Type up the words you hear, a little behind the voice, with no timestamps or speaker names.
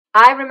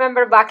I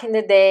remember back in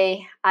the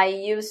day, I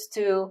used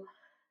to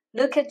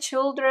look at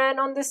children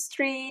on the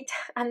street,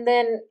 and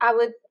then I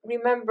would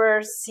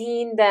remember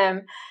seeing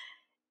them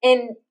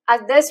in a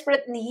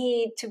desperate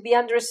need to be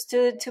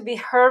understood, to be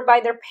heard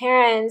by their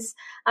parents.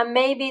 And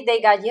maybe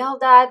they got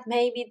yelled at,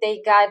 maybe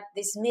they got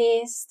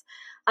dismissed.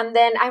 And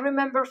then I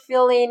remember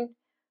feeling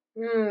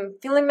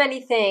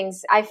many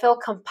things. I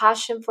felt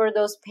compassion for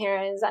those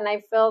parents, and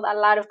I felt a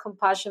lot of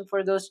compassion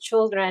for those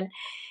children.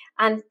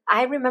 And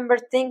I remember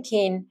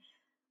thinking,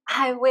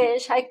 I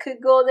wish I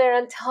could go there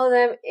and tell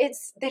them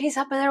there is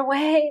a better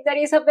way, there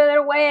is a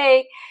better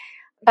way.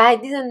 But I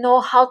didn't know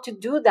how to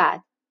do that.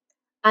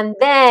 And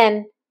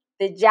then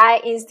the Jai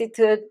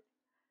Institute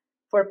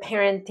for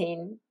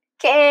Parenting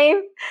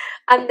came,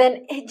 and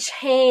then it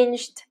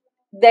changed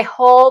the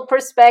whole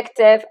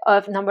perspective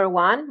of, number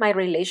one, my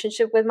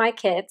relationship with my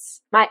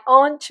kids, my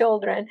own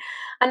children,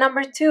 and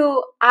number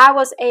two, I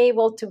was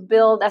able to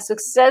build a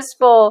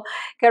successful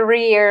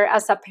career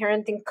as a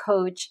parenting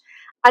coach.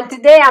 And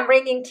today I'm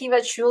bringing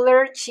Kiva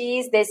Schuler.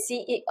 She's the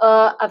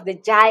CEO of the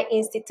Jai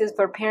Institute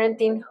for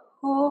Parenting,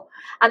 who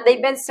and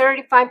they've been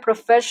certified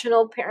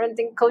professional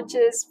parenting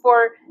coaches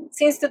for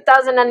since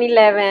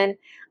 2011.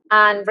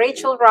 And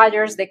Rachel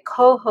Rogers, the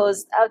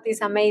co-host of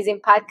this amazing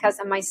podcast,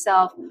 and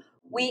myself,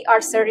 we are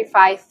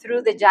certified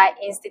through the Jai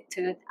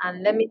Institute.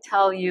 And let me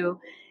tell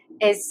you,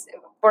 it's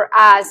for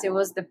us, it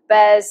was the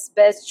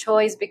best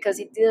choice, because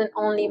it didn't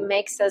only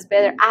makes us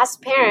better as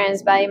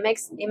parents, but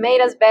it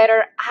made us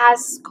better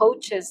as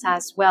coaches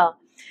as well.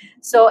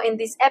 So in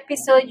this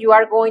episode, you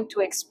are going to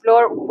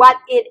explore what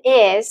it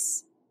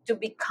is to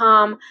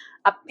become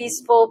a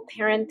peaceful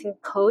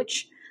parenting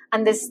coach,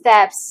 and the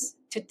steps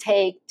to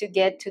take to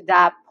get to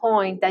that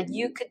point that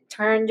you could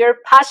turn your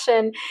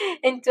passion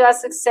into a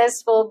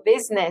successful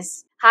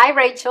business. Hi,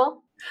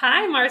 Rachel.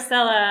 Hi,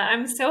 Marcella.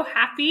 I'm so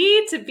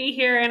happy to be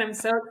here, and I'm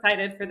so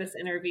excited for this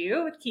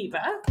interview with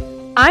Kiva.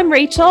 I'm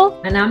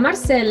Rachel. And I'm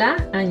Marcela,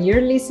 and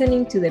you're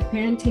listening to the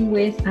Parenting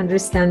with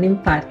Understanding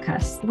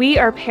podcast. We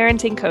are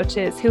parenting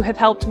coaches who have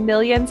helped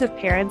millions of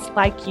parents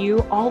like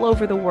you all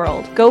over the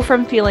world go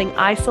from feeling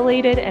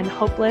isolated and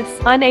hopeless,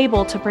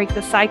 unable to break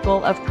the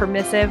cycle of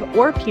permissive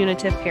or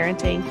punitive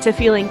parenting, to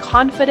feeling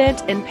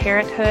confident in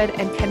parenthood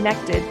and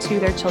connected to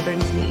their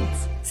children's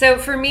needs. So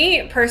for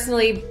me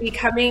personally,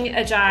 becoming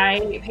a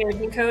Jai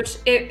parenting coach,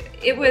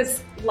 it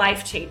was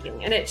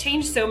life-changing, and it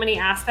changed so many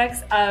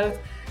aspects of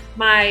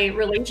my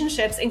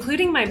relationships,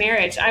 including my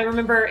marriage. I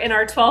remember in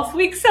our 12th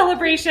week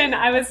celebration,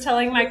 I was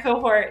telling my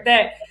cohort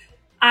that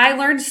I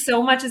learned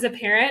so much as a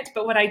parent,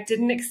 but what I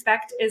didn't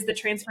expect is the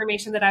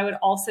transformation that I would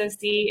also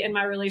see in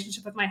my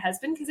relationship with my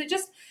husband, because it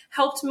just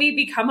helped me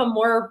become a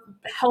more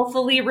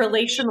healthily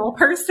relational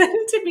person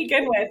to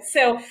begin with.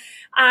 So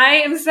I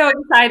am so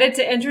excited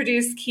to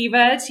introduce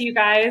Kiva to you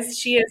guys.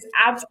 She is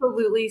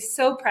absolutely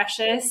so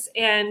precious,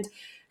 and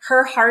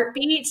her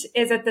heartbeat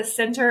is at the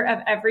center of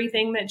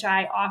everything that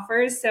Jai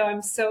offers. So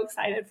I'm so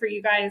excited for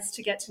you guys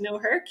to get to know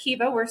her.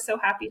 Kiva, we're so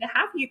happy to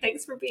have you.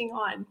 Thanks for being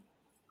on.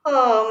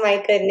 Oh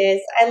my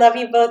goodness. I love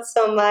you both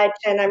so much,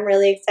 and I'm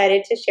really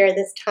excited to share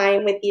this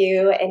time with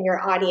you and your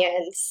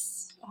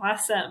audience.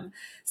 Awesome.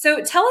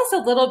 So tell us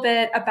a little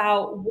bit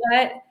about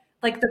what,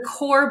 like, the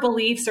core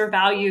beliefs or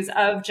values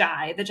of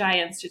Jai, the Jai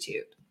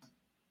Institute.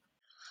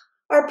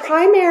 Our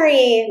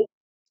primary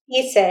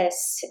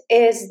thesis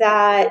is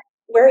that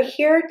we're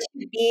here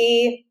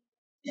to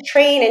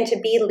train and to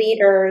be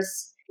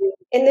leaders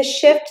in the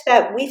shift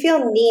that we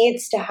feel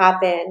needs to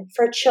happen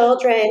for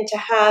children to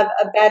have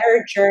a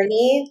better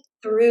journey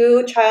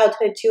through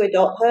childhood to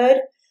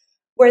adulthood,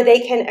 where they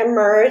can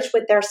emerge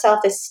with their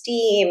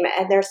self-esteem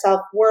and their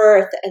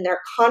self-worth and their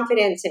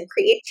confidence and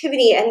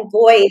creativity and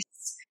voice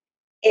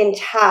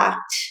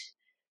intact.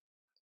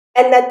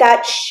 And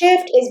that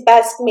shift is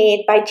best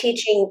made by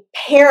teaching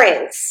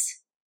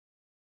parents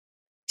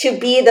to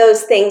be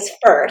those things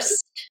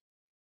first,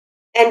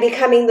 and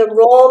becoming the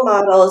role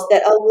models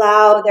that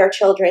allow their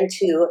children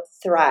to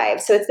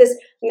thrive. So it's this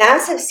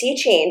massive sea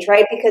change,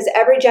 right? Because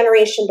every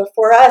generation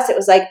before us, it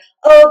was like,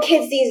 oh,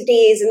 kids these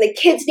days, and the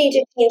kids need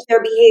to change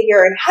their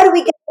behavior, and how do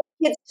we get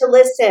the kids to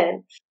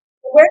listen?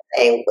 We're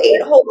saying,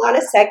 wait, hold on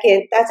a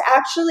second. That's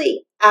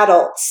actually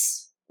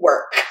adults'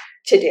 work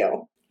to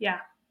do.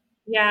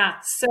 Yeah,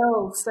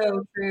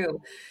 so true.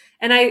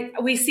 And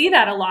we see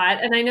that a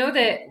lot. And I know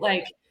that,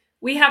 like,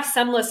 we have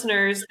some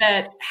listeners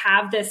that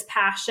have this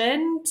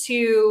passion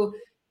to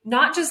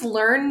not just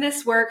learn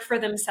this work for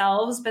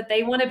themselves, but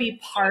they want to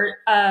be part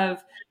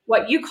of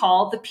what you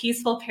call the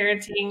peaceful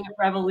parenting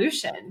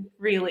revolution,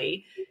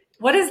 really.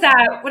 What does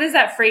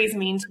that phrase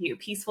mean to you,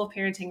 peaceful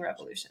parenting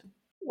revolution?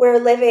 We're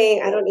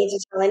living, I don't need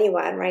to tell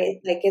anyone, right?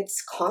 Like,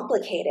 it's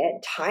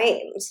complicated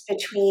times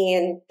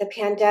between the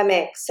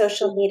pandemic,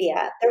 social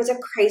media. There was a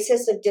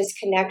crisis of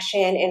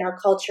disconnection in our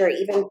culture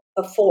even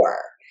before,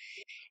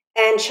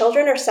 and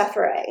children are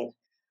suffering.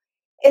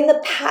 In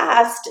the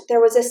past, there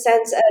was a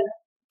sense of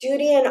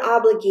duty and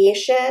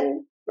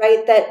obligation,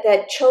 right?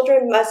 That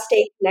children must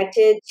stay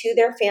connected to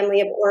their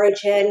family of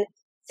origin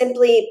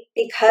simply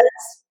because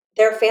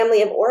their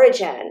family of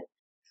origin.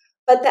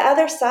 But the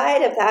other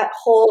side of that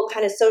whole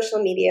kind of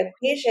social media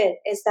equation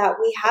is that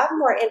we have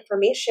more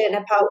information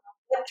about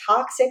what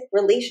toxic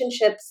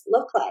relationships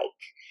look like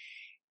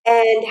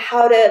and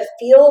how to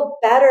feel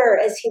better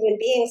as human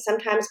beings,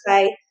 sometimes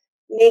by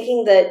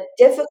making the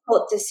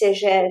difficult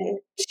decision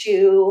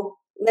to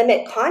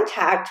limit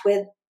contact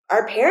with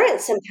our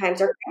parents,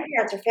 sometimes our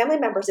grandparents or family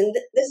members. And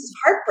this is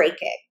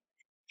heartbreaking.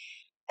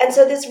 And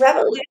so this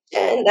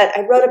revolution that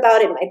I wrote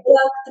about in my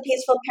book, The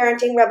Peaceful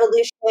Parenting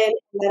Revolution,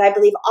 that I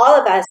believe all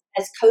of us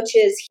as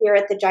coaches here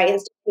at the Jai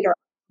Institute are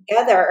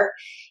together,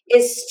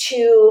 is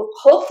to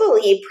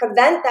hopefully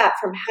prevent that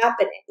from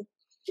happening.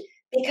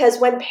 Because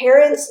when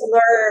parents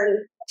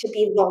learn to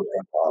be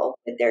vulnerable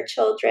with their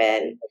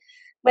children,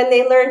 when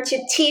they learn to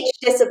teach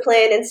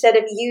discipline instead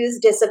of use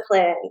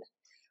discipline,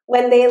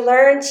 when they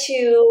learn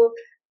to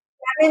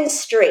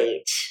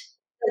demonstrate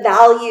the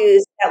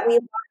values that we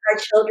want our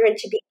children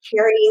to be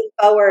carrying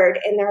forward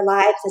in their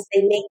lives as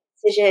they make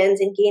decisions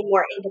and gain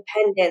more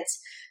independence,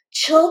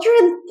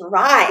 children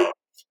thrive.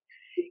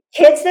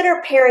 Kids that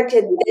are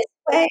parented this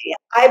way,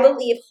 I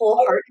believe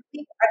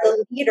wholeheartedly, are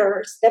the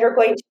leaders that are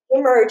going to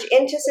emerge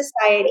into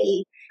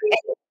society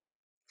and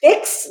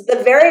fix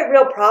the very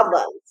real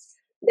problems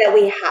that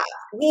we have.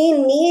 We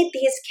need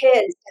these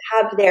kids to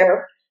have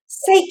their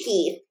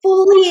psyche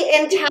fully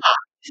intact.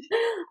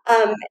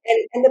 And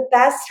the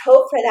best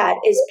hope for that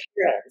is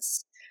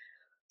parents.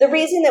 The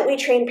reason that we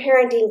train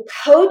parenting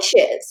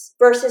coaches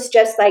versus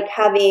just like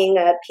having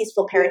a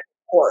peaceful parenting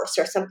course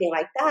or something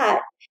like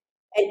that,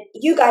 and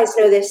you guys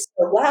know this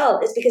so well,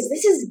 is because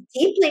this is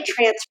deeply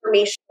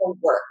transformational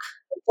work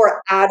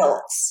for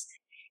adults.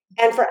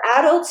 And for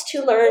adults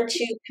to learn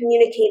to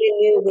communicate in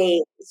new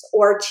ways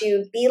or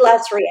to be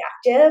less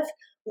reactive,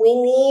 we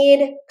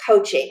need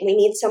coaching. We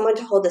need someone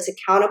to hold us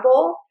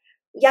accountable.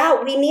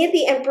 Yeah, we need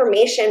the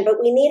information,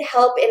 but we need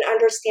help in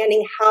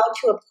understanding how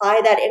to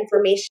apply that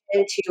information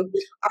to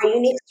our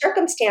unique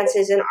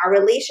circumstances and our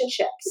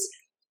relationships.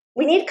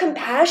 We need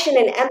compassion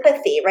and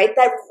empathy, right?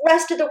 That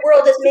rest of the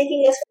world is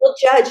making us feel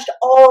judged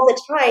all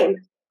the time.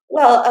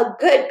 Well, a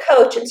good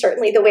coach, and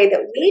certainly the way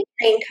that we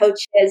train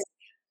coaches,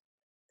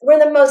 we're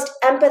the most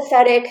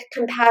empathetic,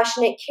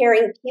 compassionate,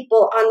 caring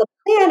people on the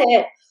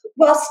planet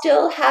while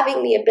still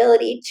having the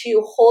ability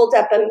to hold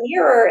up a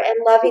mirror and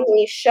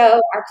lovingly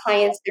show our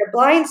clients their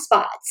blind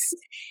spots.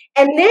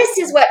 And this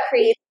is what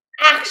creates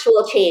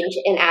actual change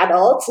in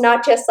adults,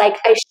 not just like,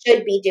 I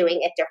should be doing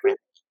it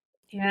differently.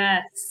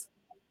 Yes.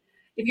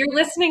 If you're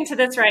listening to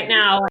this right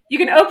now, you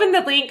can open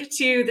the link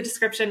to the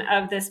description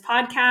of this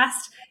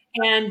podcast,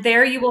 and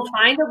there you will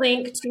find a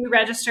link to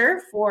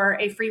register for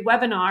a free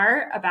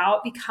webinar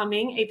about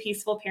becoming a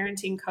peaceful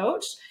parenting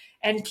coach.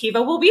 And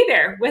Kiva will be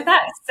there with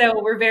us.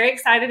 So we're very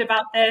excited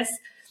about this,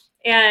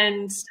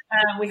 and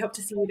we hope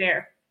to see you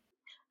there.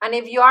 And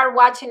if you are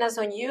watching us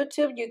on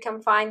YouTube, you can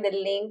find the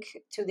link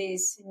to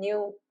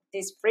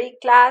this free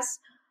class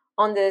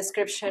on the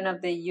description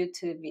of the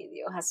YouTube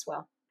video as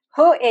well.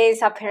 Who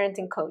is a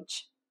parenting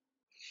coach?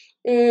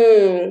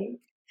 I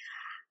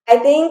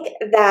think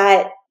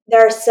that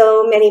there are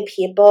so many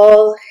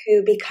people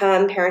who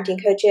become parenting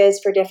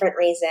coaches for different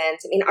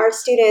reasons. I mean, our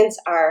students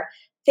are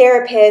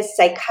therapists,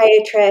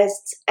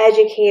 psychiatrists,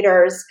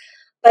 educators,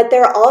 but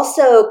they're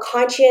also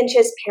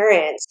conscientious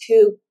parents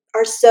who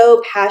are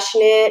so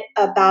passionate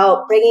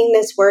about bringing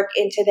this work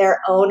into their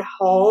own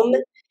home,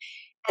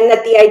 and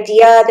that the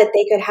idea that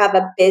they could have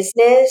a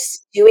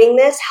business doing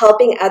this,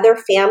 helping other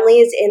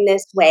families in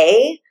this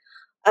way,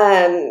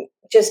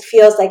 just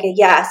feels like a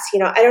yes.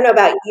 I don't know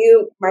about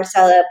you,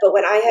 Marcella, but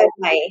when I had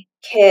my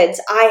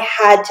kids, I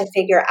had to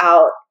figure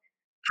out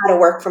how to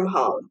work from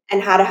home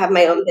and how to have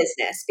my own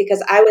business,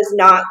 because I was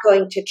not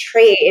going to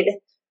trade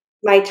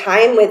my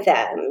time with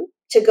them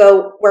to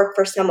go work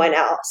for someone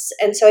else.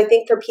 And so I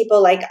think for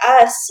people like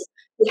us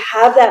who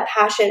have that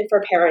passion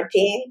for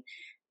parenting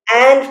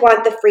and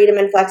want the freedom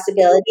and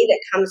flexibility that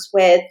comes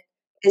with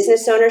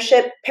business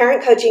ownership,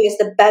 parent coaching is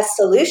the best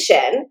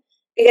solution,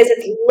 because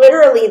it's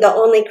literally the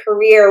only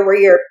career where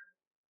your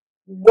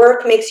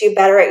work makes you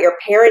better at your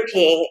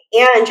parenting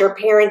and your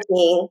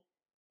parenting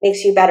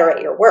makes you better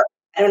at your work.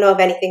 I don't know of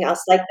anything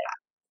else like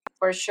that.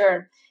 For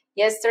sure.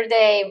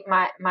 Yesterday,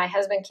 my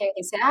husband came.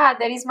 He said,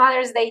 there is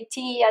Mother's Day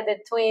tea at the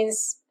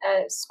twins'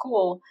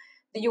 school.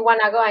 Do you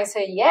want to go? I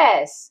said,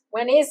 yes.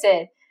 When is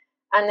it?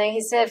 And then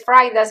he said,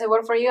 Friday. Does it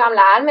work for you? I'm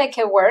like, I'll make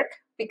it work,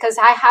 because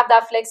I have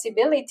that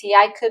flexibility.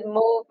 I could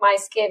move my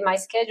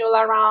schedule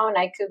around.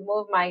 I could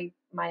move my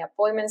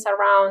appointments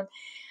around.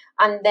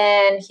 And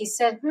then he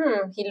said,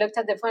 he looked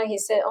at the phone. He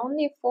said,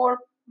 only 4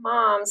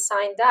 moms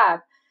signed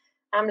up.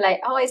 I'm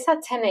like, it's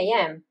at 10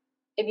 a.m.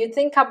 If you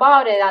think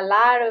about it, a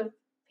lot of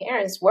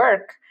parents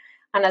work.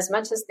 And as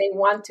much as they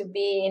want to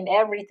be in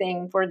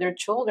everything for their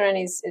children,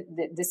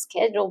 the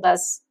schedule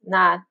does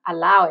not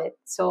allow it.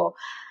 So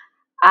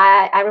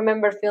I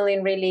remember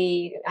feeling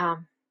really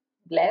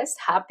blessed,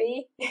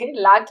 happy,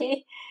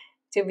 lucky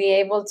to be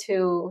able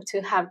to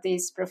have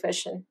this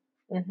profession.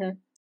 Mm-hmm.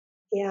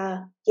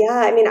 Yeah.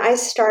 I mean, I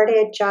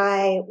started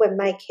Jai when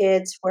my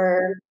kids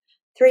were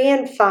 3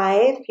 and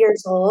 5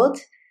 years old.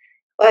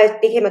 I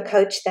became a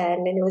coach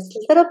then, and it was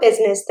a little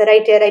business that I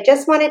did. I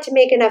just wanted to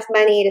make enough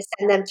money to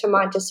send them to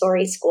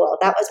Montessori school.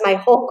 That was my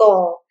whole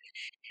goal.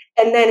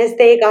 And then as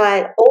they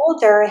got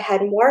older, I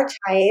had more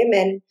time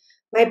and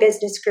my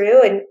business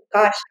grew. And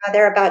gosh, now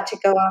they're about to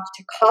go off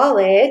to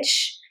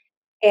college.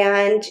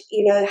 And,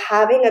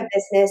 having a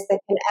business that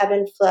can ebb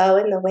and flow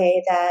in the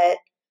way that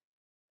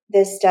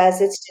this does,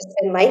 it's just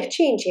been life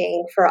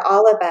changing for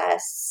all of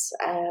us.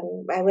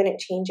 I wouldn't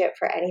change it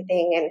for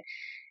anything. And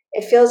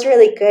it feels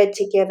really good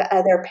to give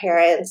other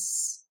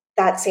parents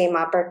that same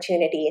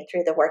opportunity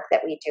through the work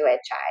that we do at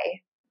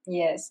Jai.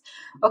 Yes.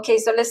 Okay,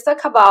 so let's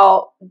talk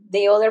about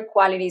the other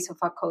qualities of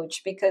a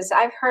coach, because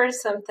I've heard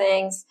some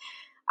things.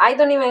 I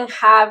don't even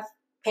have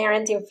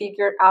parenting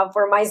figured out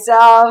for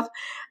myself.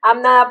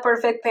 I'm not a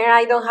perfect parent.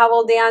 I don't have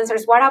all the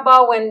answers. What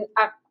about when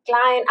a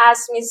client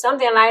asks me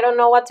something and I don't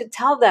know what to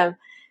tell them?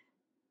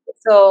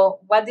 So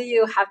what do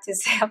you have to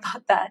say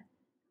about that?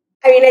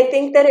 I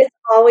think that it's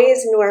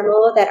always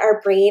normal that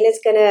our brain is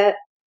going to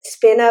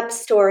spin up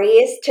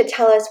stories to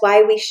tell us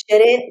why we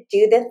shouldn't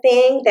do the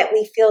thing that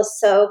we feel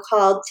so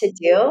called to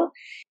do.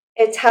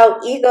 It's how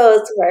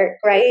egos work,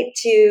 right?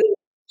 To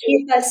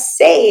keep us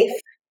safe,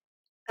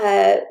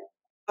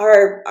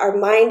 our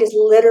mind is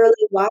literally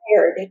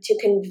wired to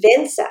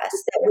convince us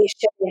that we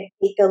shouldn't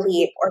take a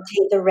leap or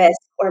take the risk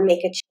or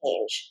make a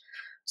change.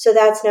 So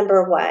that's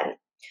number one.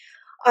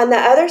 On the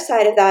other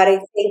side of that, I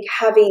think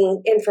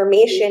having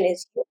information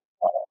is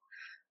useful.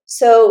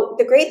 So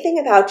the great thing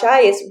about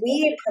Jai is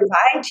we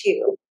provide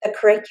you the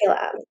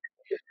curriculum,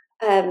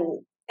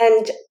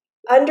 and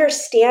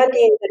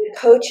understanding that a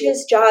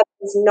coach's job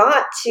is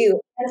not to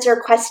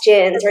answer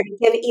questions or to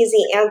give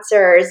easy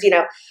answers.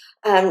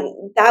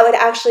 That would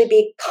actually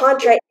be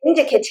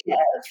contraindicative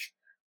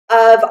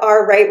of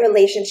our right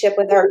relationship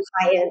with our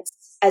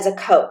clients as a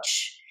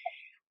coach.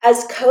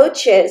 As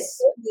coaches,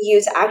 we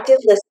use active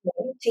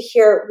listening to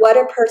hear what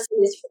a person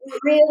is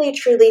really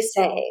truly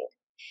saying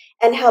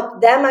and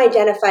help them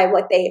identify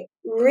what they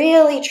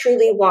really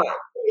truly want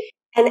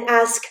and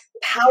ask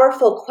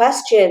powerful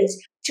questions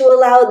to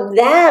allow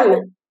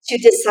them to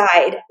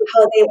decide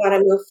how they want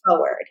to move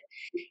forward.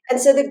 And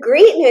so the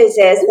great news is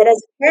that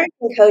as a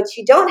parenting coach,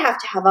 you don't have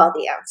to have all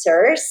the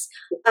answers.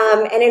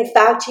 And in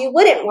fact, you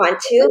wouldn't want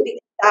to, because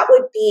that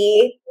would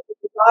be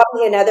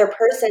robbing another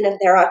person of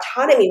their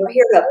autonomy. We're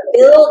here to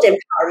build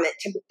empowerment,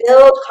 to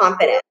build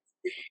confidence.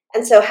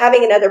 And so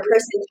having another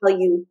person tell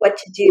you what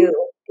to do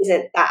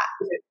isn't that.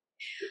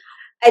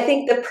 I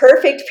think the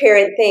perfect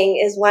parent thing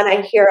is one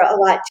I hear a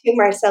lot too,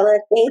 Marcella.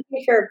 Thank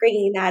you for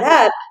bringing that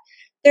up.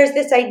 There's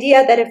this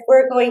idea that if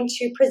we're going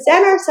to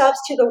present ourselves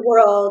to the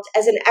world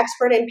as an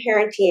expert in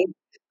parenting,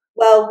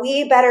 well,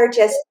 we better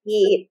just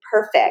be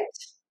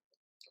perfect.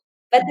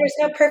 But there's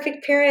no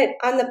perfect parent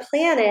on the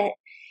planet.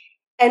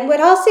 And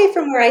what I'll say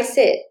from where I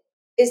sit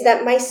is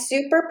that my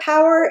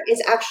superpower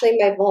is actually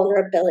my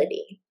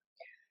vulnerability.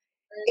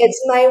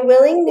 It's my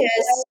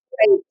willingness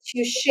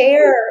to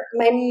share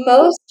my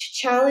most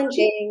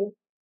challenging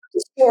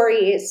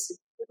stories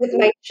with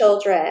my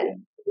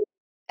children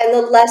and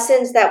the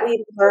lessons that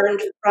we've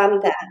learned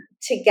from them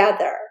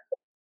together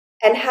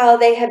and how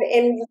they have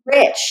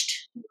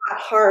enriched,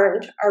 not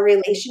harmed, our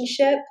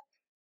relationship,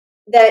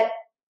 that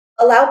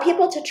allow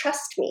people to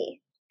trust me.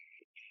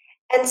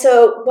 And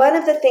so one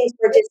of the things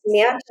we're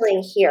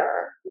dismantling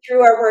here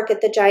through our work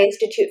at the Jai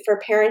Institute for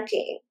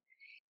Parenting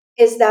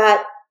is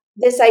that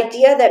this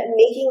idea that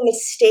making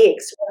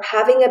mistakes or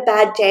having a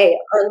bad day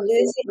or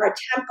losing our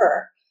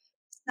temper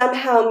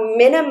somehow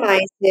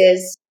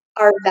minimizes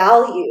our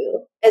value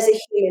as a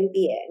human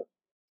being,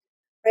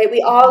 right?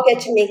 We all get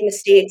to make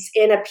mistakes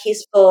in a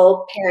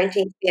peaceful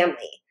parenting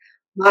family.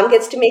 Mom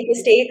gets to make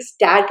mistakes,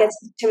 dad gets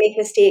to make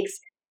mistakes,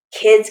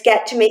 kids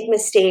get to make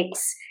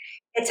mistakes.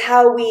 It's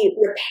how we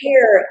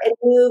repair and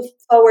move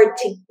forward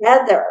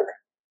together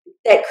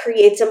that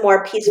creates a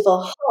more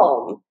peaceful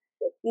home,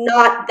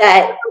 not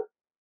that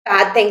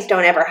bad things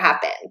don't ever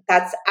happen.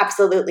 That's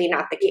absolutely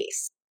not the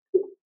case.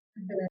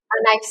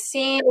 And I've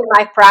seen in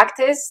my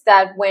practice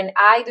that when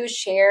I do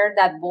share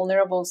that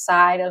vulnerable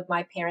side of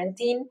my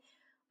parenting,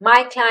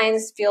 my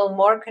clients feel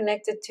more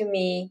connected to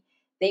me.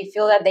 They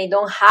feel that they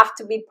don't have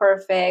to be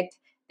perfect.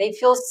 They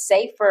feel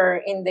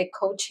safer in the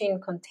coaching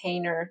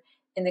container,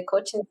 in the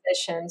coaching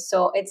session.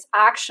 So it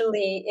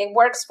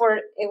works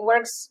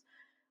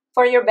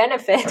for your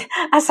benefit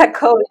as a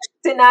coach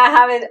to not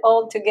have it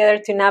all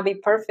together, to not be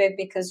perfect,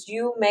 because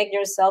you make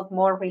yourself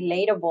more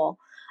relatable.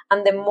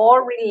 And the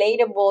more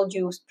relatable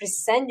you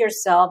present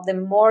yourself, the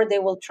more they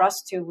will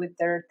trust you with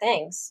their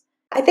things.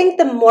 I think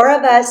the more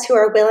of us who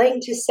are willing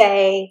to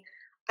say,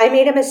 I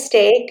made a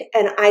mistake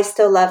and I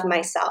still love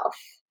myself.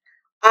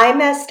 I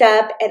messed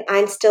up and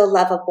I'm still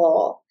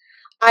lovable.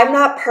 I'm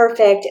not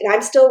perfect and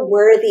I'm still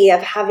worthy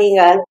of having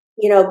a,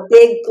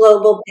 big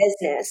global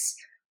business.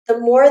 The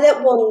more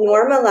that we'll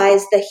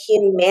normalize the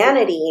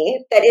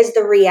humanity that is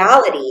the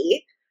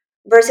reality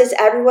versus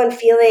everyone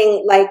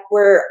feeling like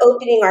we're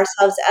opening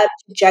ourselves up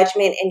to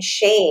judgment and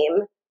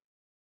shame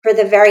for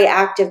the very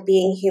act of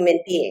being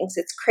human beings.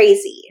 It's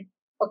crazy.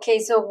 Okay,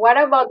 so what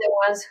about the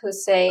ones who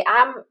say,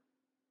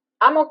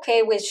 I'm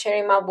okay with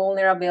sharing my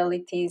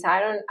vulnerabilities.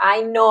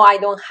 I know I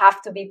don't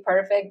have to be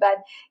perfect, but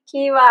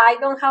Kiva, I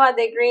don't have a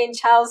degree in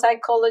child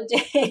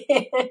psychology.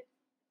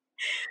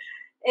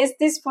 Is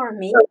this for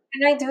me?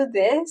 Can I do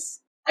this?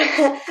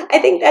 I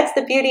think that's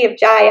the beauty of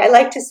Jai. I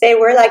like to say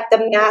we're like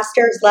the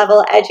master's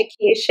level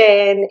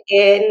education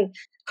in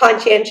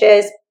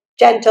conscientious,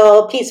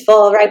 gentle,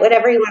 peaceful, right?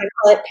 Whatever you want to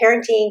call it,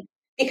 parenting,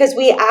 because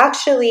we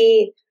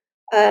actually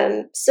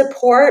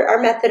support our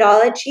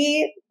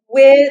methodology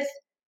with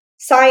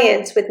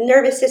science, with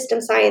nervous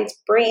system science,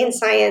 brain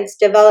science,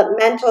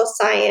 developmental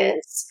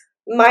science,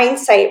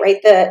 mindsight,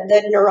 right?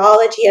 The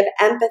neurology of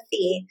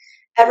empathy.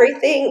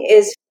 Everything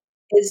is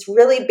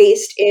really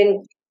based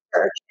in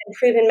research and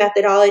proven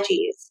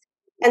methodologies.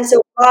 And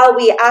so while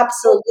we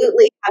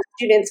absolutely have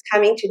students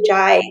coming to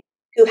JAI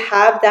who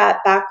have that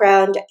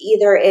background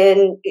either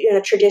in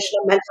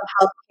traditional mental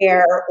health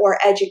care or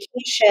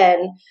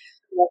education,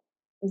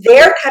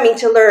 they're coming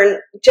to learn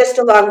just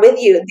along with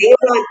you. They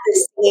want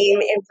the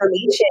same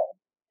information.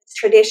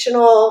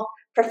 Traditional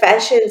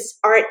professions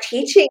aren't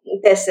teaching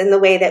this in the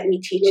way that we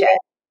teach it.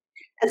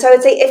 And so I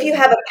would say if you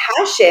have a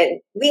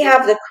passion, we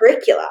have the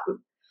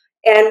curriculum.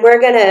 And we're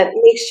going to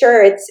make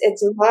sure it's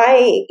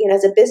my,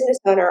 as a business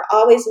owner,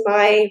 always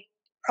my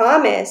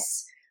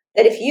promise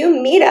that if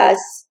you meet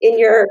us in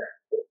your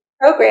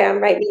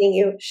program, right, meaning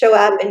you show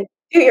up and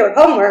do your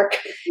homework,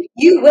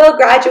 you will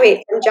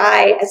graduate from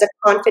JAI as a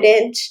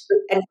confident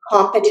and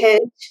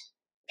competent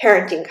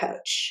parenting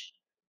coach.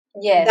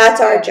 Yes.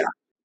 That's our job.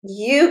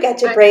 You get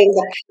to bring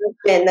the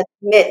passion, the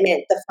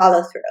commitment, the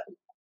follow through.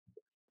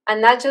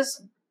 And not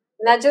just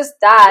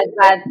that,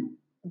 but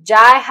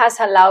JAI has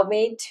allowed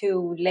me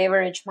to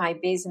leverage my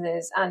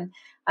business and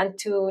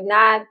to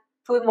not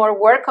put more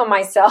work on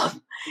myself.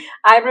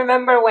 I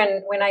remember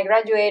when I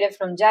graduated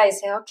from JAI, I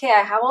said, okay,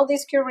 I have all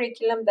this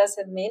curriculum.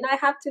 Doesn't mean I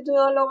have to do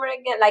all over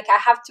again. Like I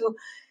have to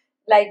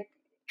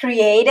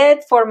create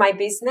it for my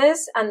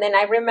business. And then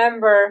I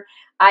remember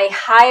I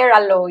hired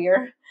a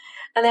lawyer.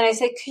 And then I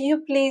said, can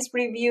you please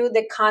review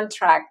the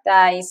contract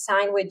that I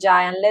signed with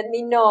JAI and let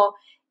me know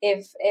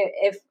if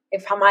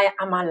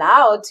I'm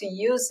allowed to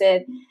use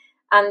it.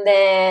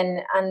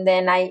 And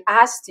then I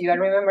asked you, I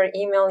remember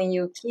emailing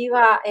you,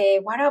 Kiva,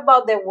 what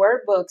about the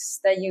workbooks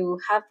that you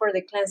have for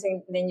the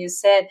cleansing? Then you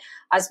said,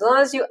 as long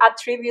as you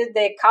attribute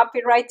the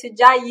copyright to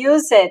JAI,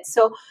 use it.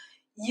 So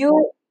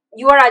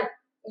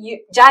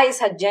JAI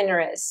is a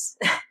generous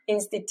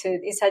institute.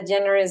 It's a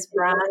generous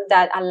brand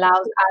that allows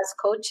us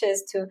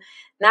coaches to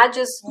not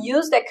just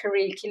use the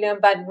curriculum,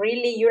 but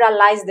really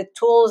utilize the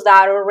tools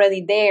that are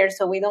already there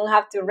so we don't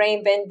have to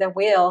reinvent the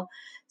wheel.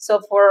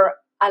 So for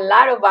a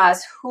lot of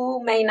us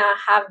who may not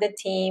have the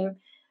team,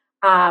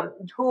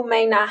 who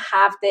may not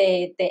have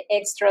the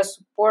extra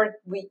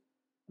support,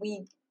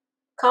 we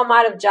come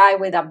out of JAI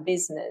with a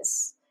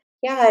business.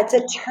 Yeah, it's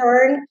a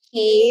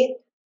turnkey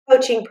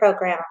coaching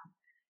program.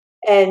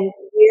 And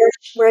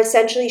we're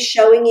essentially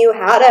showing you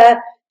how to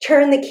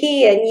turn the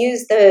key and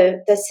use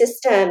the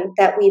system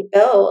that we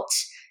built.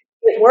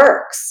 It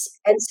works.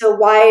 And so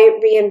why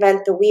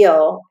reinvent the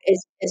wheel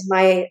is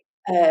my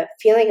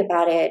feeling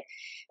about it.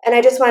 And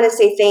I just want to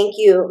say thank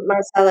you,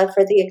 Marcella,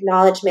 for the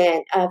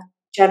acknowledgement of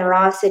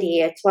generosity.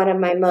 It's one of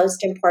my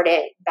most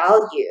important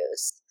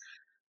values.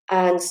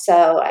 And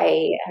so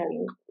I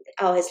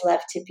always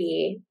love to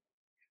be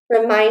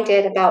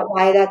reminded about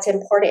why that's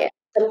important.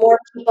 The more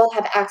people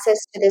have access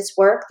to this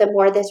work, the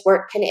more this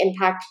work can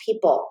impact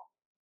people,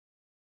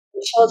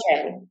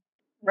 children.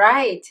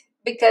 Right.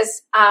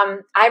 Because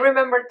I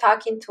remember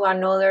talking to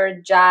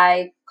another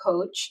JAI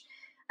coach,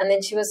 and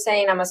then she was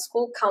saying, I'm a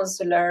school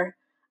counselor.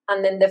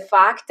 And then the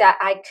fact that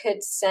I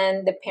could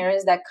send the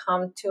parents that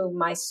come to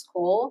my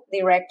school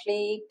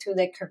directly to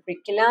the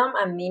curriculum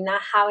and me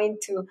not having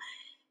to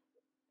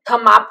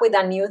come up with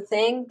a new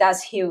thing,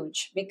 that's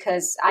huge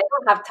because I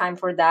don't have time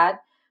for that.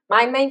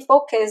 My main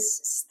focus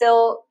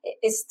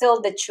is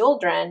still the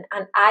children,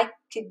 and I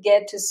could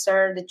get to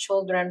serve the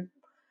children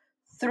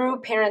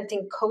through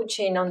parenting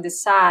coaching on the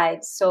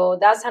side. So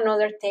that's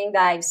another thing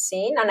that I've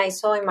seen, and I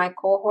saw in my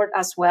cohort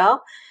as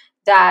well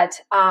that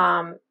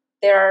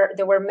there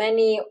were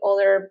many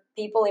other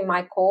people in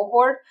my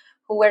cohort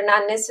who were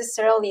not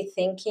necessarily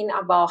thinking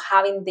about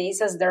having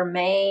this as their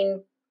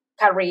main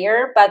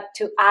career, but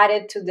to add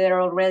it to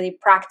their already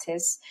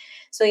practice.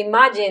 So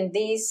imagine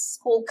this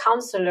school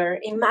counselor,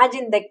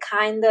 imagine the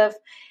kind of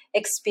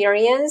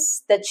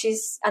experience that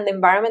she's and the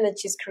environment that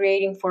she's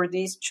creating for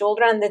these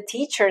children and the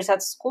teachers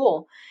at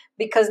school,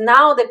 because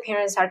now the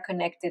parents are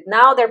connected,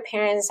 now their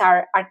parents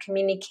are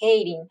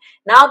communicating,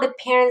 now the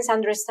parents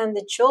understand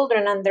the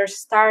children and they're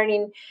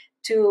starting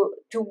to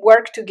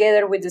work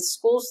together with the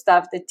school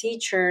staff, the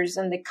teachers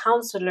and the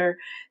counselor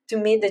to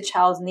meet the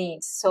child's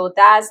needs. So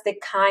that's the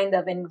kind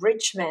of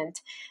enrichment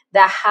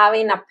that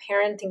having a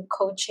parenting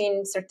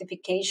coaching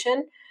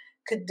certification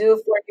could do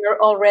for your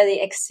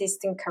already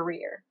existing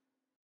career.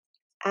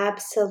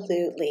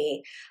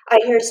 Absolutely. I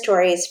hear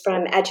stories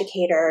from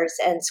educators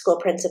and school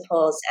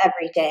principals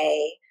every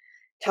day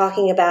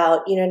talking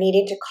about,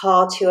 needing to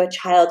call to a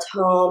child's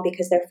home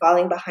because they're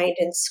falling behind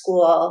in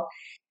school.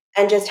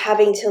 and just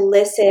having to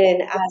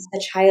listen as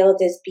the child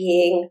is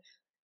being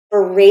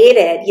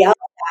berated, yelled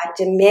at,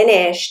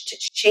 diminished,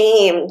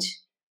 shamed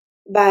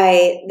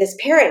by this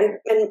parent,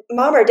 and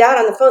mom or dad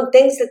on the phone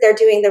thinks that they're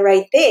doing the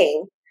right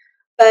thing.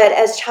 But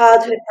as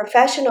childhood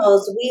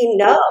professionals, we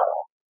know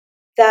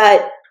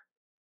that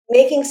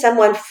making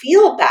someone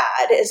feel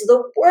bad is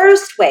the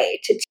worst way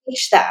to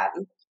teach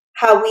them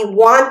how we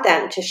want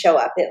them to show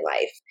up in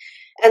life.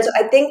 And so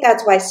I think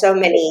that's why so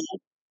many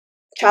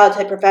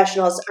childhood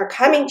professionals are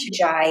coming to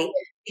JAI,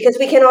 because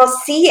we can all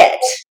see it.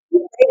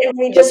 Right? And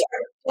we just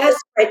are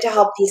desperate to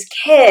help these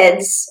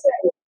kids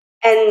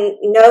and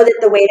know that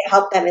the way to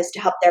help them is to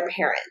help their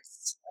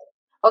parents.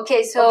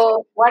 Okay,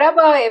 so what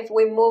about if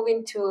we move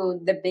into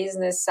the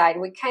business side?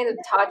 We kind of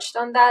touched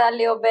on that a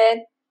little bit,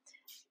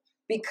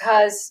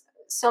 because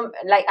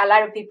a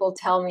lot of people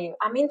tell me,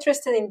 I'm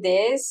interested in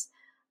this,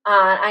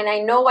 and I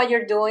know what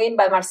you're doing,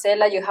 but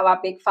Marcela, you have a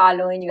big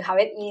following, you have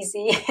it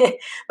easy.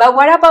 But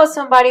what about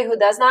somebody who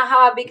does not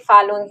have a big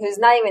following, who's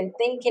not even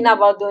thinking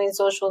about doing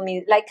social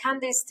media? Like, can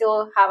they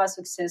still have a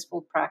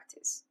successful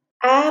practice?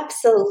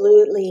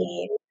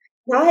 Absolutely.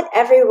 Not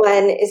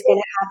everyone is going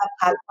to have a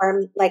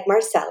platform like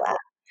Marcela.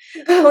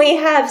 We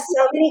have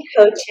so many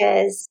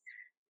coaches,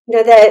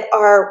 that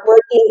are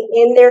working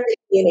in their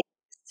community.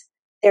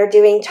 They're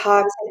doing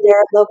talks at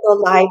their local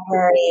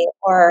library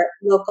or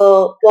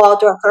local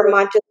Waldorf or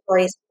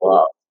Montessori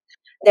school.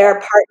 They're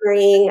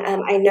partnering.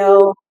 I know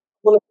a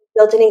woman who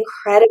built an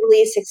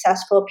incredibly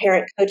successful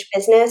parent coach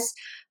business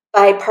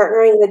by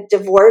partnering with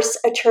divorce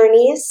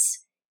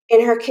attorneys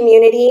in her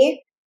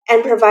community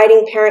and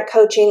providing parent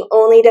coaching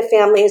only to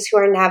families who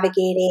are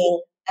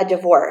navigating a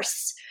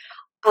divorce.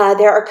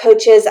 There are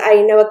coaches.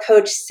 I know a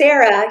coach,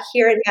 Sarah,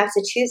 here in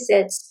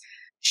Massachusetts.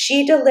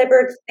 She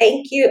delivered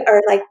thank you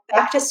or like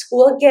back to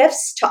school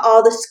gifts to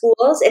all the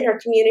schools in her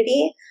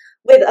community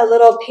with a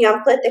little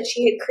pamphlet that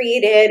she had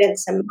created and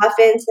some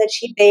muffins that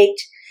she baked,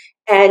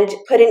 and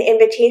put an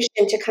invitation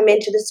to come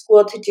into the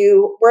school to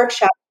do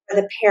workshops for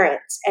the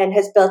parents, and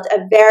has built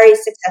a very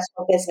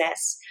successful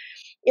business.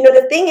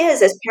 The thing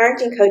is, as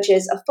parenting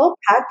coaches, a full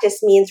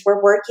practice means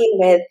we're working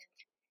with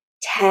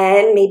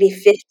 10, maybe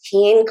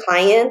 15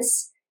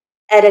 clients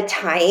at a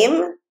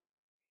time.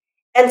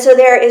 And so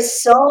there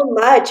is so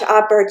much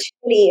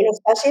opportunity, and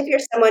especially if you're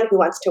someone who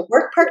wants to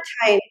work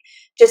part-time,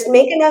 just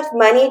make enough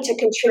money to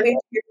contribute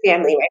to your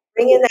family, right?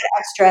 Bring in that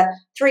extra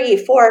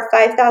 $3, $4,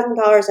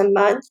 $5,000 a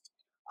month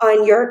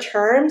on your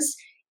terms.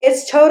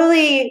 It's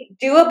totally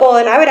doable,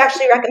 and I would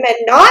actually recommend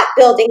not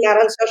building that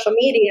on social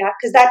media,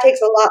 because that takes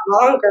a lot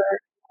longer,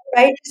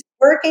 right? Just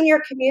work in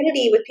your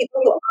community with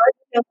people who already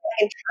know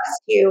and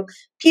trust you.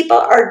 People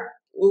are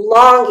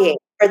longing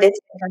for this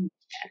information.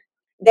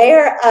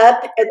 They're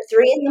up at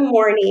 3 in the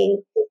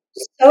morning,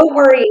 so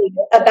worried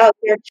about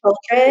their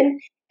children,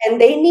 and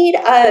they need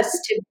us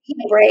to be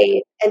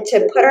brave and to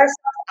put ourselves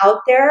out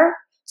there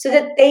so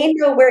that they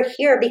know we're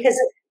here, because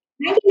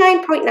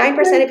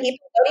 99.9% of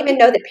people don't even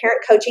know that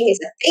parent coaching is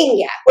a thing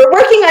yet. We're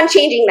working on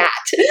changing that.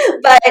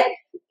 But,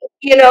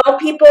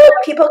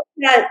 people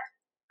can't,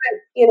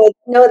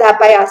 know that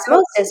by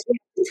osmosis. We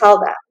have to tell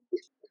them.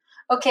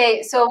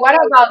 Okay, so what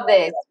about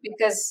this?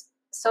 Because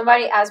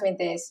somebody asked me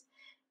this.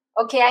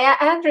 Okay, I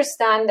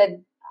understand that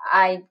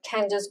I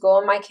can just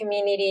go in my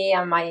community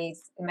and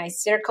my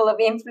circle of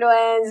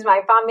influence,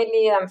 my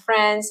family and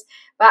friends,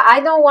 but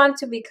I don't want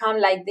to become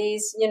like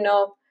this,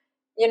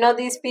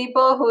 these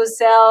people who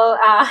sell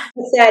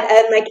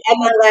Said like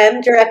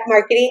MLM, direct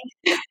marketing.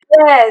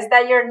 yes,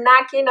 that you're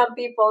knocking on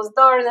people's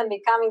doors and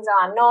becoming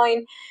so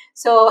annoying.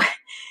 So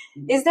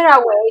is there a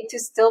way to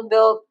still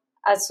build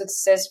a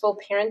successful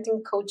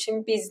parenting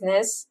coaching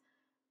business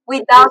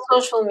without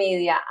social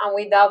media and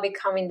without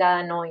becoming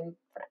that annoying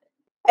friend?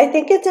 I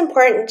think it's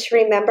important to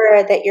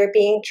remember that you're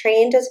being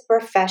trained as a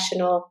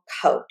professional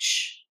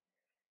coach.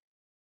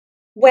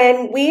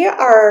 When we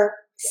are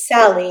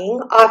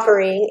selling,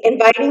 offering,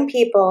 inviting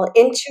people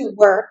into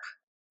work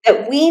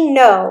that we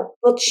know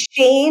will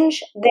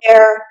change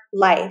their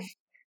life,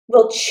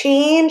 will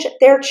change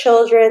their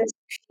children's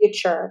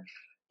future,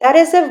 that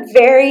is a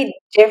very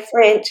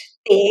different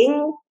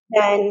thing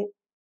than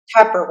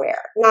Tupperware.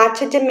 Not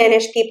to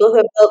diminish people who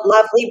have built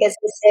lovely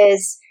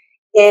businesses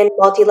in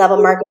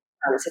multi-level marketing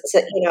firms.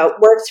 It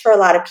works for a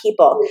lot of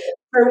people.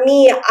 For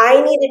me,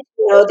 I needed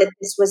to know that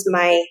this was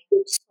my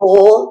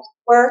soul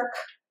work.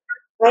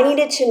 I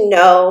needed to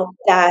know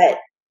that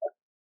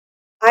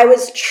I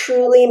was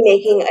truly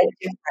making a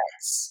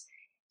difference.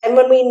 And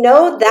when we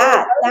know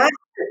that, that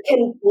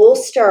can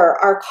bolster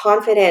our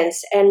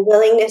confidence and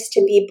willingness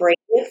to be brave,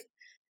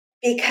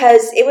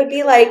 because it would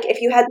be like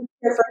if you had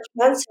your first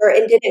cancer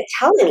and didn't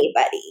tell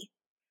anybody.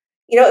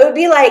 It would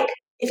be like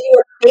if you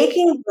were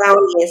baking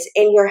brownies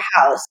in your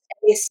house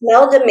and they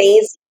smelled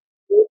amazing,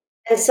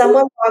 and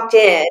someone walked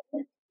in,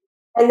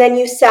 and then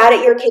you sat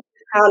at your kitchen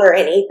counter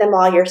and ate them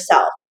all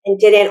yourself and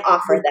didn't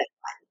offer them.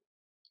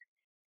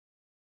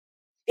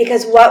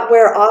 Because what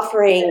we're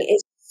offering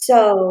is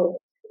so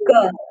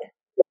good,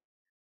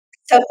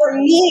 So for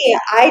me,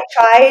 I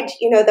tried,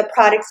 the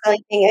product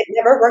selling thing. It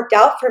never worked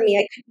out for me.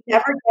 I could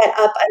never get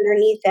up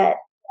underneath it.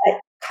 But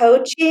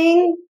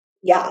coaching,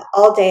 yeah,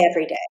 all day,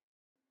 every day.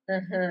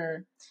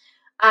 Mm-hmm.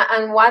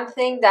 And one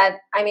thing that,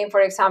 I mean, for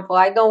example,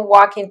 I don't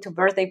walk into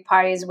birthday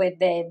parties with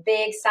the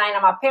big sign,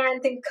 I'm a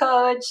parenting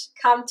coach,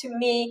 come to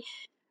me.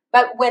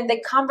 But when the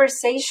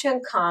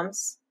conversation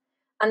comes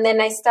and then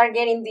I start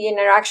getting the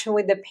interaction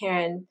with the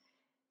parent,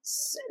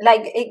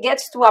 like it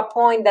gets to a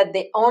point that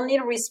the only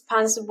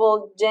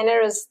responsible,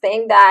 generous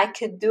thing that I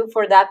could do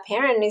for that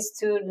parent is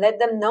to let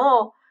them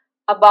know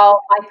about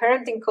my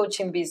parenting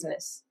coaching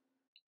business.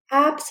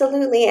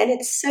 Absolutely. And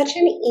it's such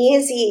an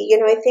easy,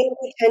 I think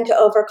we tend to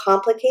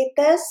overcomplicate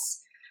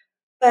this,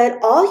 but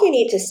all you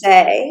need to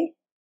say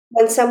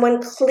when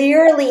someone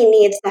clearly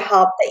needs the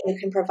help that you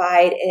can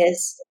provide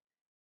is,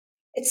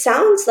 it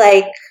sounds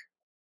like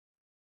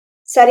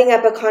setting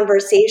up a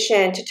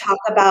conversation to talk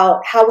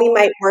about how we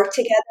might work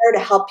together to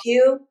help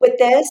you with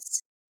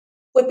this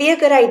would be a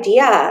good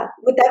idea.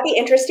 Would that be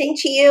interesting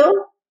to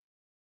you?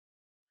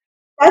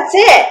 That's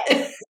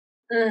it.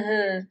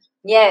 Mm-hmm.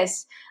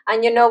 Yes.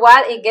 And you know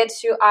what? It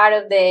gets you out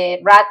of the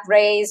rat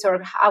race,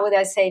 or how would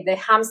I say, the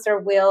hamster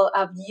wheel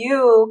of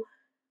you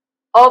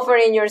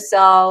offering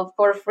yourself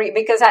for free,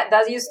 because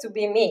that used to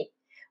be me.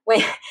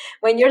 When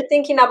when you're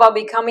thinking about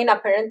becoming a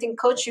parenting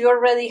coach, you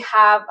already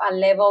have a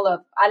level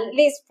of, at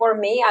least for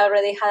me, I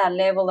already had a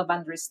level of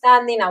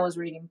understanding. I was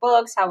reading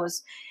books.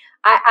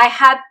 I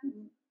had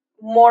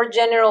more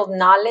general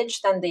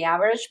knowledge than the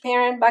average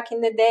parent back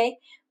in the day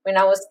when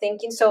I was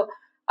thinking so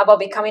about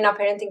becoming a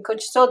parenting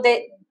coach. So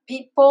that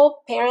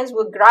parents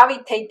would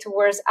gravitate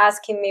towards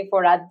asking me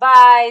for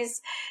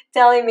advice,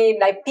 telling me,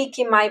 like,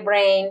 picking my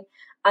brain.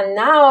 And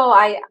now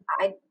I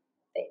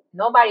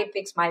nobody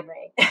picks my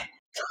brain.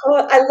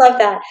 Oh, I love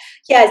that.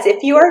 Yes,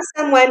 if you are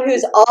someone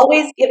who's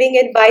always giving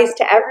advice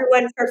to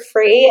everyone for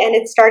free and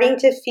it's starting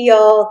to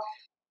feel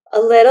a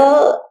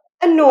little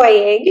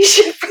annoying, you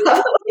should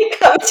probably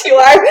come to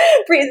our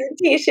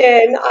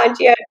presentation on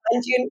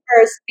June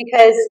 1st,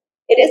 because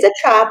it is a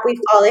trap we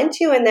fall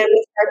into, and then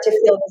we start to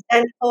feel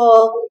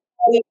resentful.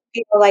 We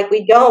feel like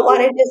we don't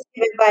want to just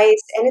give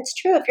advice. And it's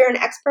true, if you're an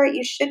expert,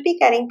 you should be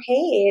getting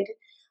paid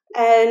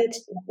and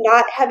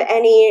not have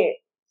any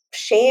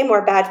shame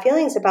or bad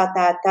feelings about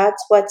that.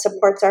 That's what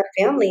supports our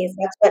families.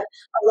 That's what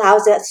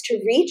allows us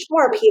to reach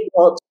more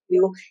people,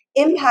 to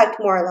impact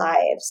more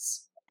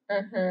lives.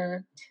 Mm-hmm.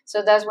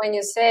 So that's when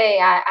you say,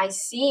 I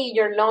see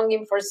you're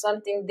longing for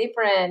something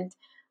different.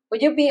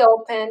 Would you be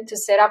open to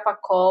set up a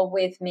call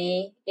with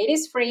me? It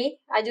is free.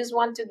 I just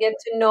want to get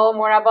to know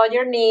more about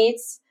your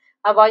needs,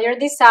 about your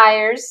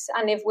desires.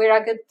 And if we're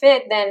a good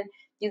fit, then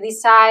you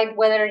decide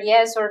whether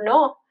yes or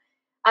no.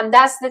 And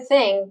that's the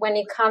thing when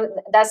it comes,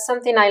 that's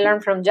something I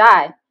learned from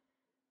Jai.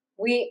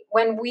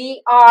 When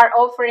we are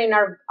offering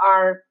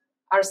our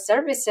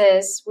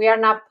services, we are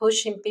not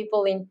pushing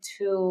people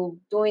into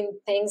doing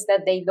things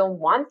that they don't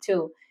want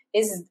to.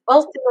 It's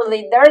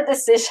ultimately their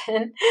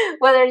decision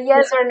whether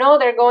yes or no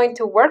they're going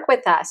to work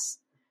with us.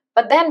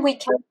 But then we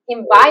can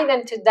invite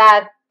them to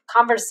that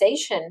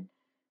conversation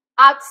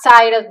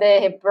outside of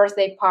the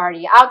birthday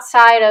party,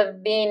 outside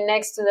of being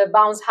next to the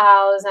bounce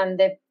house and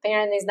the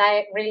parent is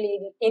not really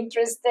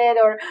interested,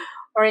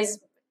 or is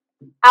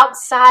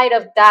outside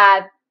of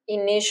that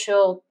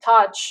initial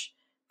touch,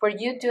 for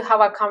you to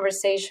have a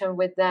conversation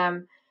with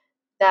them.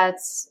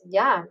 That's,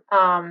 yeah,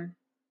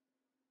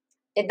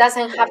 it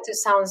doesn't have to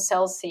sound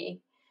salesy.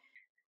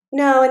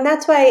 No, and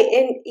that's why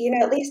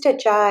at least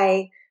at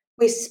Jai,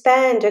 we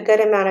spend a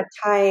good amount of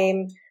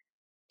time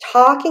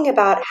talking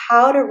about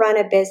how to run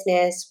a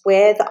business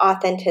with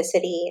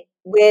authenticity,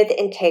 with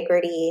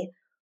integrity,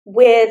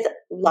 with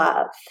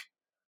love,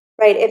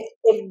 right?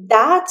 If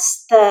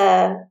that's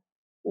the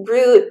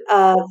root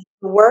of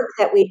the work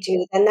that we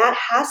do, then that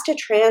has to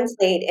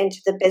translate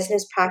into the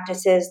business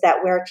practices that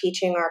we're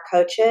teaching our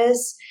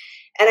coaches.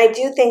 And I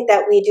do think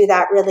that we do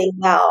that really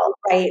well,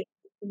 right?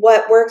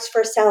 What works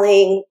for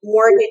selling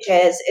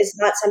mortgages is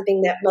not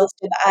something that most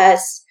of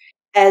us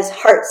as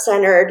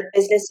heart-centered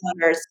business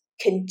owners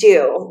can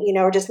do.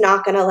 We're just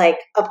not going to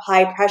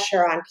apply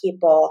pressure on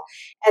people.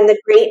 And the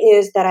great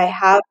news that I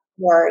have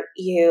for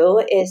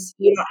you is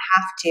you don't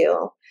have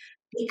to,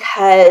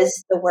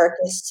 because the work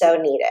is so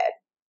needed.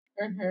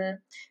 Mm-hmm.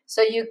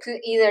 So you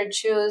could either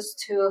choose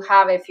to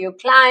have a few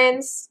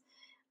clients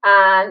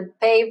and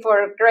pay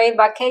for great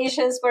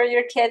vacations for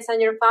your kids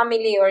and your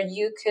family, or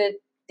you could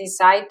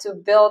decide to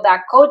build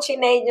a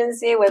coaching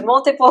agency with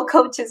multiple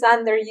coaches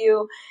under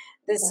you.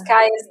 The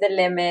sky is the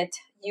limit.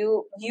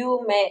 You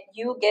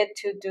get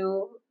to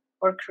do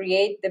or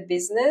create the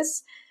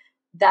business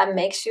that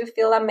makes you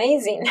feel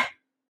amazing.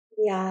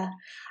 Yeah.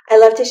 I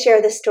love to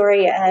share the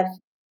story of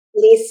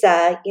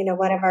Lisa,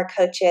 one of our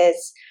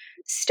coaches,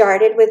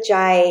 started with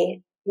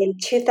Jai in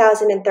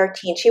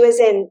 2013.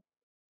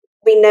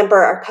 We number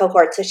our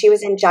cohort, so she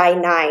was in Jai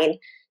 9.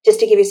 Just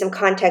to give you some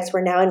context,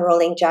 we're now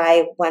enrolling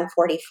Jai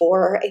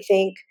 144, I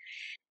think.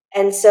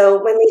 And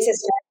so when Lisa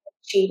started,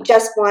 she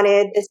just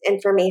wanted this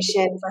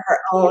information for her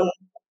own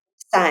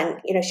son.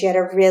 She had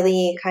a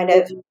really kind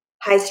of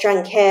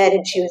high-strung kid,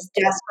 and she was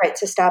desperate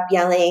to stop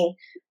yelling.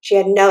 She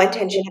had no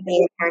intention of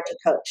being a parenting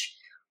coach.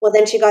 Well,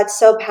 then she got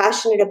so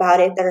passionate about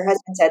it that her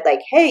husband said,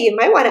 like, hey, you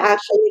might want to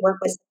actually work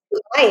with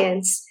some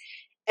clients.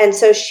 And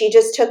so she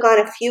just took on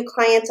a few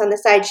clients on the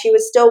side. She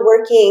was still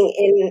working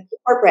in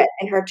corporate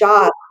in her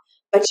job,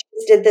 but she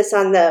just did this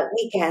on the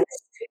weekends.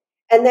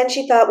 And then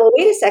she thought, well,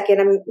 wait a second,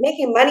 I'm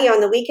making money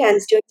on the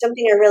weekends doing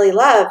something I really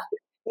love.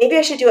 Maybe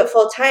I should do it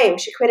full time.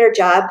 She quit her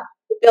job,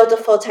 built a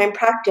full-time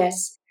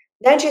practice.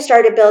 Then she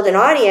started to build an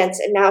audience,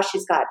 and now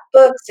she's got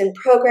books and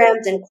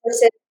programs and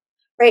courses,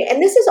 right?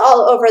 And this is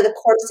all over the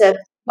course of,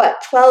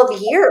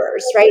 12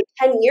 years, right?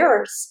 10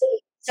 years.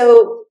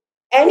 So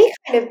any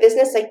kind of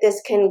business like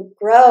this can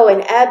grow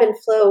and ebb and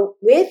flow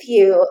with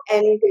you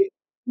and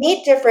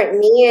meet different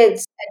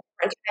needs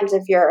at different times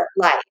of your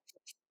life.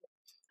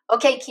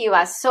 Okay,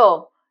 Kiva,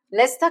 so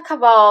let's talk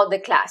about the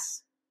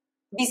class.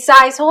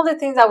 Besides all the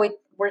things that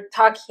we're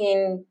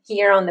talking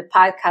here on the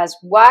podcast,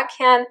 what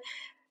can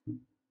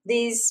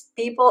these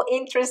people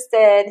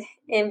interested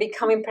in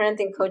becoming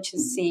parenting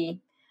coaches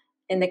see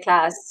in the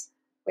class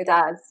with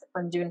us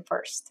on June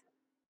 1st?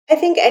 I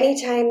think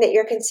anytime that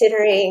you're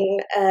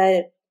considering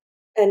an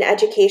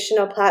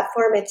educational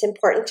platform, it's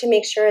important to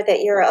make sure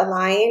that you're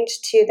aligned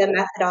to the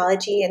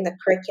methodology and the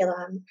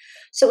curriculum.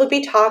 So we'll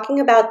be talking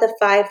about the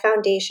 5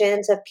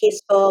 foundations of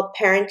peaceful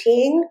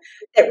parenting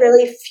that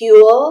really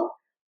fuel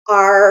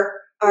our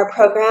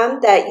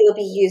program that you'll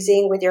be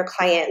using with your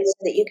clients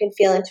so that you can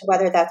feel into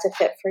whether that's a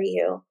fit for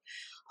you.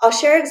 I'll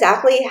share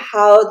exactly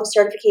how the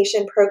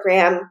certification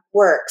program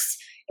works.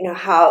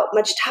 How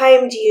much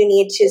time do you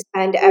need to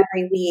spend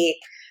every week?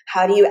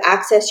 How do you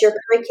access your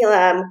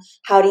curriculum?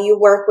 How do you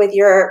work with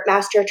your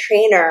master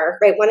trainer,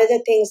 right? One of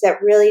the things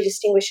that really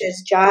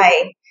distinguishes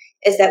Jai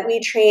is that we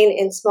train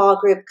in small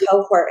group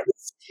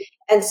cohorts.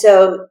 And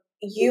so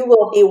you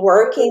will be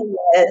working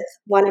with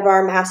one of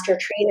our master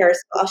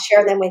trainers. I'll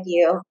share them with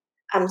you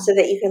so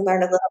that you can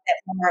learn a little bit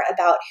more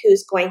about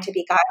who's going to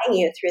be guiding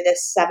you through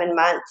this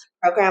 7-month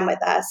program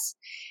with us.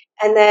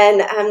 And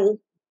then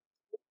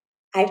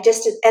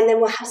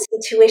we'll have some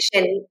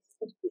tuition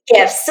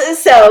gifts.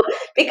 So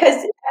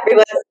because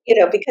everyone,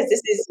 because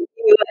this is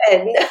you,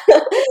 and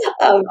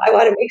I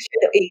want to make sure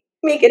that we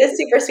make it a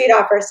super sweet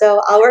offer. So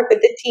I'll work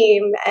with the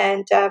team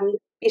and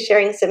be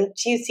sharing some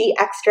juicy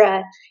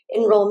extra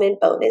enrollment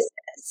bonuses.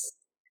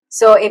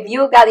 So if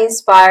you got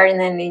inspired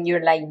and then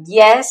you're like,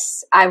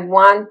 yes, I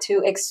want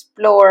to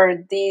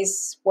explore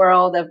this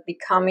world of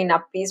becoming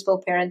a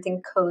peaceful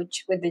parenting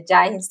coach with the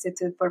Jai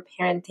Institute for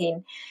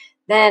Parenting,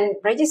 then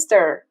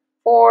register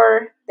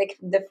for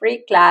the free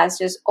class.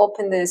 Just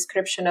open the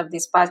description of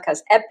this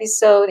podcast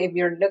episode. If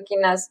you're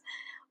looking at us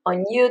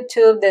on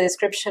YouTube, the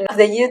description of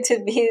the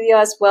YouTube video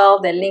as well,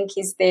 the link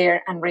is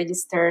there, and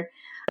register.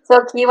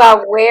 So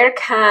Kiva, where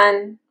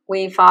can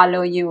we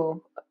follow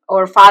you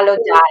or follow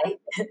Jai?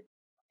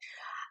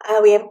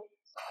 We have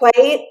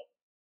quite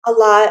a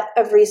lot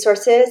of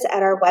resources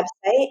at our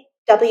website,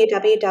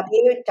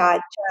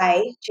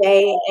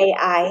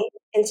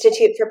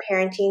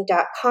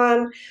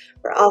 www.jaiinstituteforparenting.com.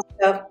 We're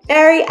also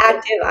very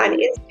active on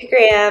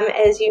Instagram,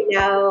 as you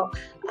know,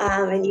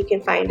 and you can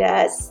find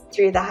us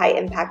through the High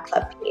Impact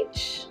Club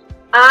page.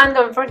 And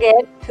don't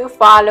forget to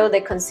follow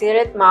The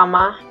Considerate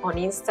Mama on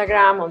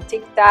Instagram, on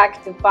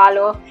TikTok, to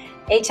follow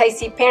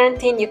HIC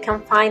Parenting. You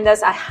can find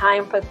us at High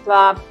Impact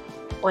Club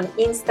on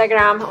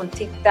Instagram, on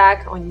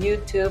TikTok, on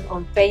YouTube,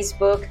 on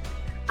Facebook.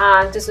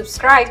 And to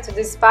subscribe to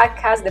this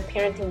podcast, the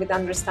Parenting with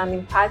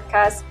Understanding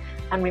podcast.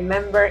 And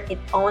remember, it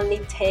only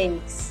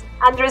takes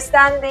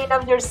understanding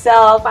of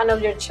yourself and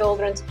of your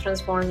children to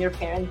transform your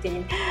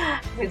parenting.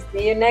 We'll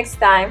see you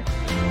next time.